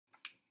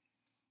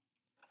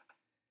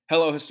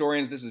Hello,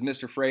 historians. This is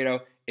Mr. Fredo.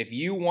 If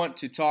you want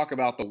to talk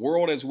about the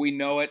world as we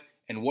know it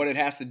and what it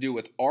has to do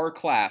with our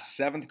class,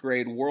 7th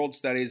grade World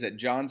Studies at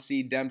John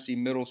C. Dempsey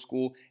Middle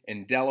School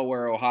in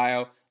Delaware,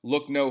 Ohio,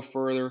 look no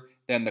further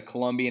than the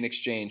Columbian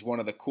Exchange, one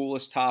of the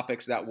coolest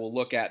topics that we'll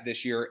look at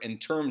this year in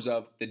terms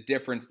of the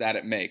difference that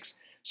it makes.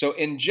 So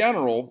in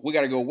general, we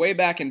got to go way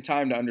back in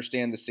time to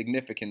understand the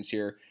significance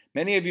here.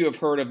 Many of you have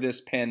heard of this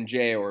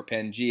Pangaea or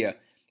Pangaea,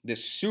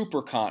 this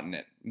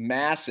supercontinent,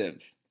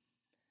 massive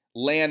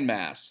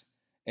landmass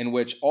in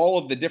which all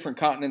of the different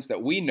continents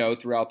that we know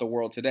throughout the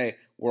world today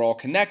were all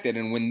connected.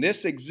 And when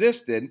this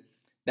existed,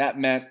 that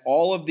meant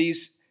all of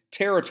these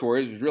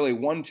territories, it was really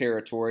one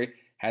territory,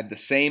 had the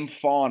same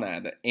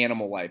fauna, the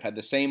animal life, had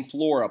the same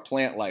flora,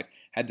 plant life,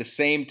 had the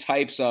same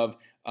types of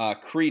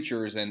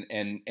creatures and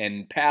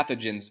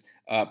pathogens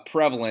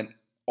prevalent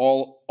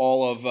all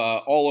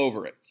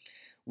over it.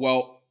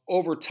 Well,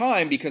 over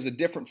time, because of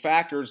different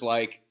factors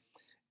like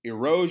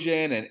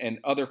erosion and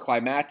other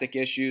climatic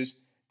issues,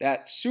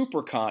 that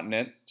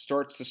supercontinent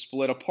starts to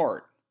split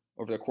apart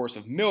over the course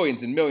of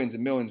millions and millions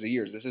and millions of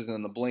years. This isn't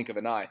in the blink of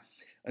an eye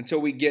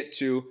until we get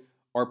to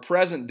our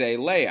present day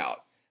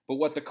layout. But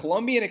what the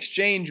Columbian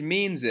Exchange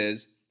means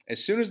is,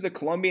 as soon as the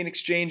Columbian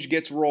Exchange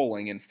gets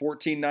rolling in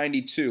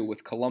 1492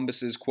 with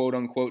Columbus's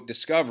quote-unquote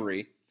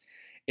discovery,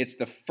 it's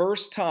the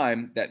first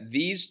time that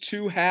these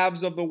two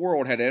halves of the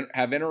world have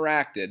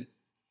interacted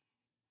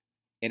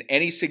in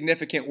any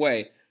significant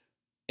way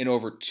in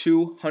over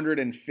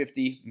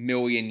 250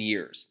 million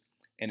years.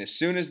 And as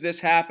soon as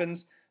this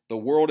happens, the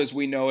world as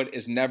we know it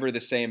is never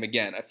the same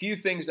again. A few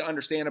things to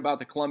understand about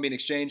the Columbian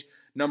Exchange.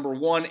 Number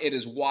one, it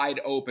is wide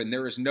open.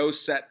 There is no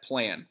set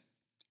plan.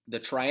 The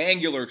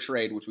triangular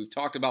trade, which we've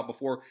talked about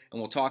before and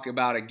we'll talk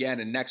about again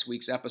in next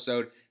week's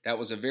episode, that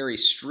was a very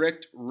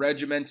strict,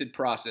 regimented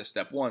process.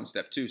 Step 1,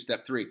 Step 2,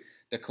 Step 3.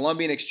 The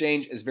Columbian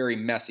Exchange is very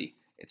messy.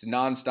 It's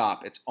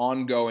nonstop. It's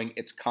ongoing.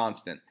 It's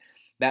constant.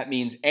 That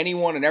means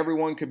anyone and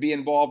everyone could be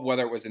involved,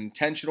 whether it was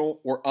intentional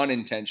or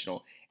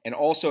unintentional. And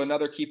also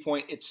another key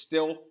point, it's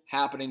still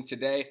happening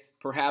today,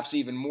 perhaps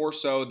even more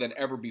so than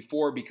ever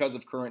before because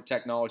of current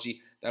technology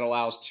that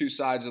allows two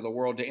sides of the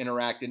world to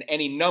interact in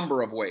any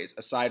number of ways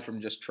aside from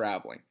just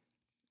traveling.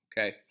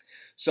 Okay,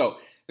 so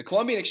the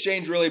Columbian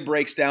Exchange really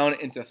breaks down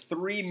into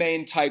three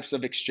main types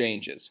of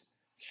exchanges.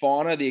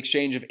 Fauna, the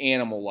exchange of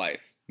animal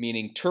life,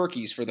 meaning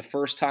turkeys for the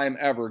first time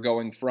ever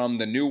going from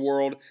the New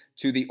World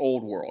to the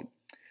Old World.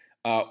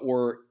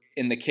 Or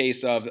in the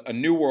case of a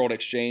New World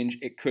exchange,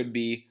 it could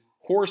be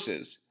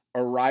horses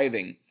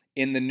arriving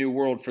in the New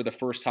World for the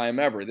first time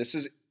ever. This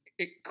is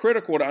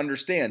critical to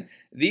understand.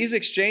 These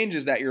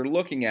exchanges that you're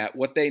looking at,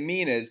 what they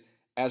mean is,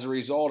 as a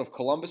result of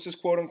Columbus's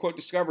quote-unquote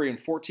discovery in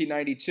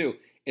 1492,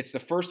 it's the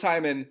first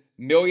time in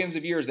millions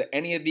of years that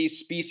any of these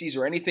species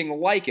or anything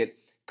like it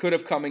could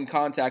have come in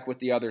contact with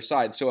the other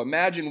side. So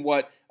imagine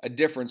what a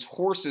difference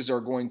horses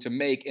are going to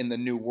make in the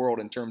New World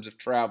in terms of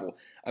travel.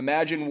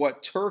 Imagine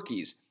what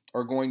turkeys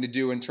are going to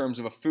do in terms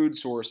of a food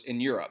source in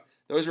Europe.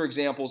 Those are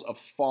examples of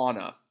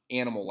fauna,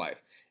 animal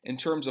life. In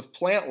terms of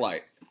plant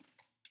life,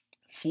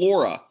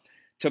 flora,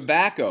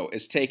 tobacco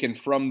is taken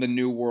from the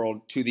New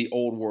World to the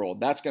Old World.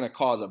 That's going to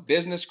cause a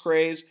business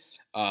craze,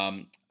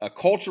 a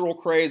cultural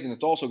craze, and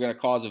it's also going to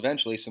cause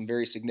eventually some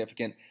very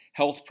significant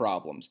health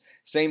problems.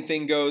 Same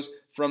thing goes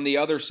from the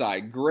other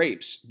side,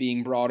 grapes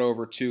being brought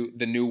over to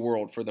the New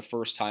World for the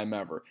first time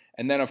ever.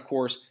 And then, of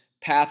course,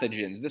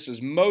 pathogens. This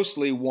is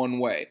mostly one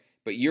way.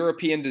 But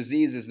European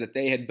diseases that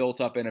they had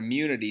built up an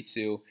immunity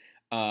to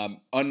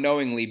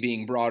unknowingly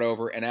being brought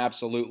over and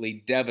absolutely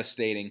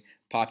devastating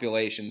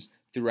populations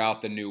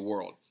throughout the New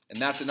World.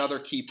 And that's another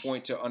key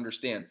point to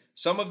understand.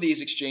 Some of these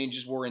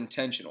exchanges were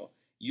intentional.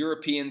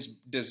 Europeans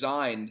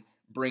designed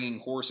bringing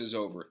horses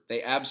over.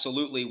 They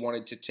absolutely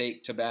wanted to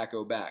take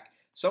tobacco back.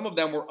 Some of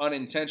them were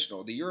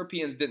unintentional. The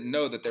Europeans didn't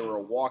know that they were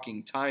a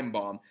walking time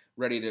bomb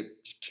ready to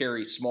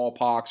carry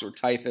smallpox or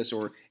typhus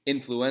or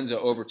influenza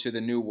over to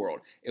the New World.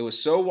 It was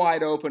so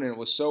wide open and it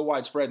was so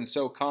widespread and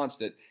so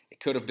constant, it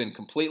could have been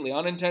completely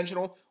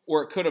unintentional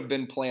or it could have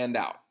been planned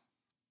out.